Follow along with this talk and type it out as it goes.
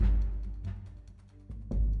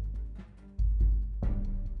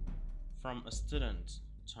From a student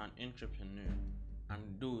to an entrepreneur and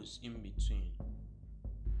those in between.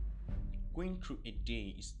 Going through a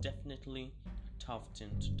day is definitely a tough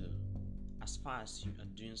thing to do as far as you are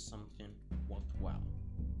doing something worthwhile.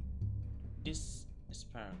 This is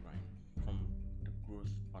Peregrine from the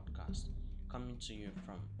Growth Podcast, coming to you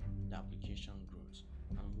from the application Growth,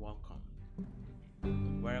 and welcome.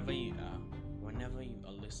 Wherever you are, whenever you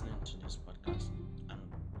are listening to this podcast, and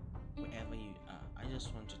wherever you are, I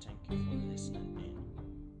just want to thank you for listening in.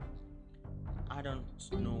 I don't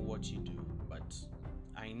know what you do, but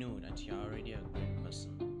I know that you're already a great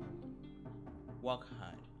person. Work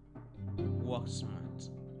hard, work smart,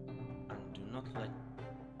 and do not let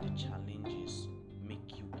the challenges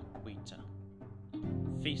make you a quitter.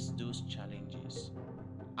 Face those challenges,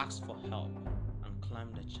 ask for help, and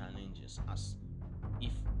climb the challenges as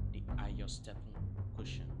if they are your stepping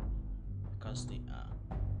cushion, because they are.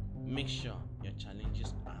 Make sure your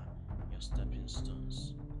challenges are your stepping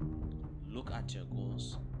stones. Look at your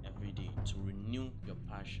goals every day to renew your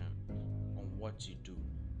passion on what you do.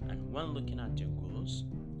 And when looking at your goals,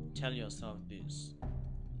 tell yourself this: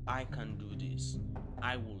 I can do this,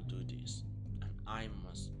 I will do this, and I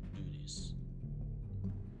must do this.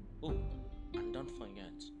 Oh, and don't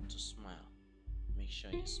forget to smile. Make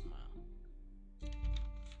sure you smile.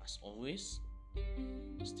 As always,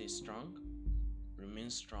 stay strong, remain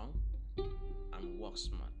strong, and work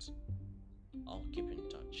smart. I'll keep in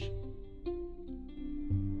touch.